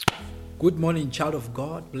Good morning, child of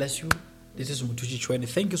God. Bless you. This is Mothushi Chuene.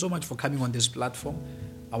 Thank you so much for coming on this platform.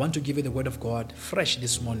 I want to give you the word of God fresh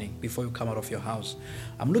this morning before you come out of your house.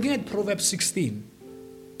 I'm looking at Proverbs 16.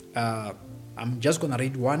 I'm just going to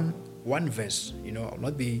read one verse. I'll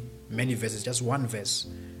not be many verses, just one verse.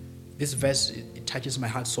 This verse, it touches my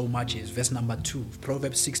heart so much. It's verse number 2.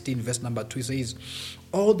 Proverbs 16, verse number 2 says,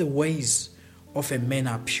 all the ways of a man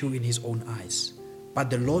are pure in his own eyes,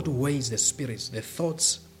 but the Lord weighs the spirits, the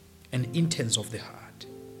thoughts, and intents of the heart.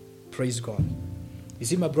 Praise God. You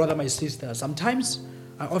see, my brother, my sister, sometimes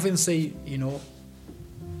I often say,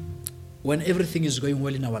 when everything is going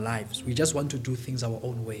well in our lives, we just want to do things our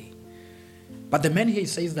own way. But the man here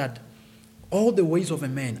says that all the ways of a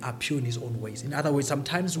man are pure in his own ways. In other words,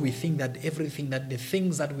 sometimes we think that the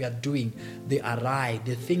things that we are doing, they are right.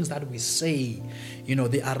 The things that we say,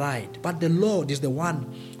 they are right. But the Lord is the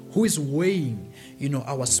one who is weighing,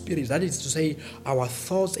 our spirits. That is to say, our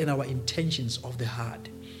thoughts and our intentions of the heart.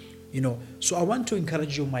 So I want to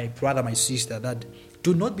encourage you, my brother, my sister, that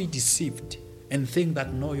do not be deceived and think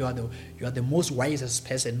that, no, you are the most wisest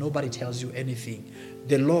person. Nobody tells you anything.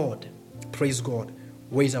 The Lord, praise God,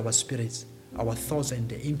 weighs our spirits, our thoughts and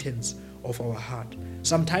the intents of our heart.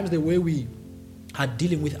 Sometimes the way we are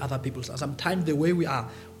dealing with other people, sometimes the way we are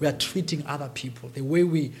treating other people, the way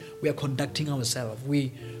we are conducting ourselves,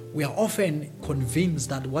 we are often convinced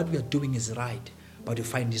that what we are doing is right, but we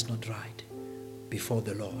find it's not right before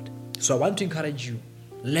the Lord. So I want to encourage you,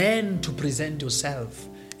 learn to present yourself.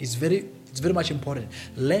 It's very much important.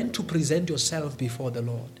 Learn to present yourself before the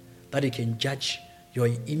Lord, that He can judge your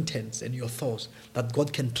intents and your thoughts, that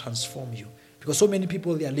God can transform you. Because so many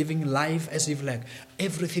people, they are living life as if like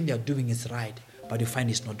everything they are doing is right, but you find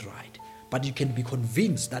it's not right. But you can be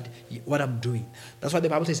convinced that what I'm doing. That's why the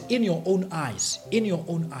Bible says, in your own eyes,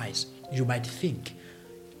 you might think.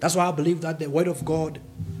 That's why I believe that the Word of God,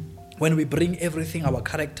 when we bring everything, our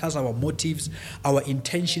characters, our motives, our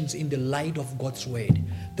intentions in the light of God's Word,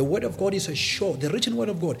 the Word of God is the written Word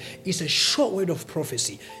of God is a sure word of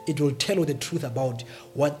prophecy. It will tell you the truth about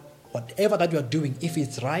whatever that you are doing, if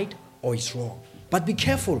it's right or it's wrong. But be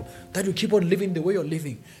careful that you keep on living the way you're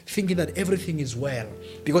living, thinking that everything is well.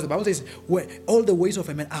 Because the Bible says, all the ways of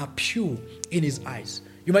a man are pure in his eyes.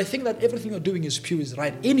 You might think that everything you're doing is pure, is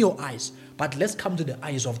right in your eyes. But let's come to the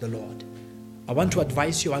eyes of the Lord. I want to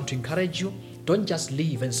advise you, I want to encourage you. Don't just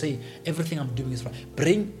leave and say, everything I'm doing is right.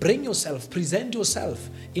 Bring yourself, present yourself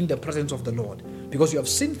in the presence of the Lord. Because you have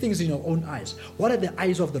seen things in your own eyes. What are the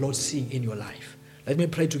eyes of the Lord seeing in your life? Let me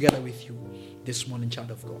pray together with you this morning,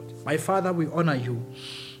 child of God. My Father, we honor you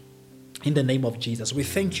in the name of Jesus. We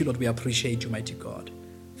thank you, Lord. We appreciate you, mighty God.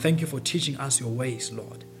 Thank you for teaching us your ways,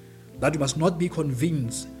 Lord. That we must not be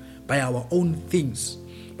convinced by our own things,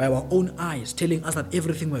 by our own eyes, telling us that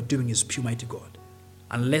everything we're doing is pure, mighty God,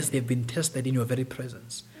 unless they've been tested in your very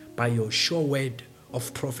presence by your sure word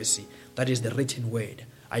of prophecy, that is the written word.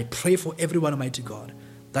 I pray for everyone, mighty God,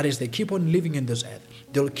 that as they keep on living in this earth,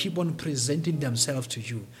 they'll keep on presenting themselves to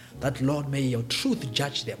you. That, Lord, may your truth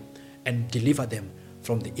judge them and deliver them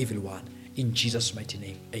from the evil one. In Jesus' mighty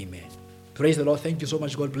name, amen. Praise the Lord. Thank you so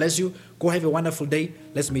much. God bless you. Go have a wonderful day.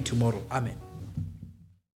 Let's meet tomorrow. Amen.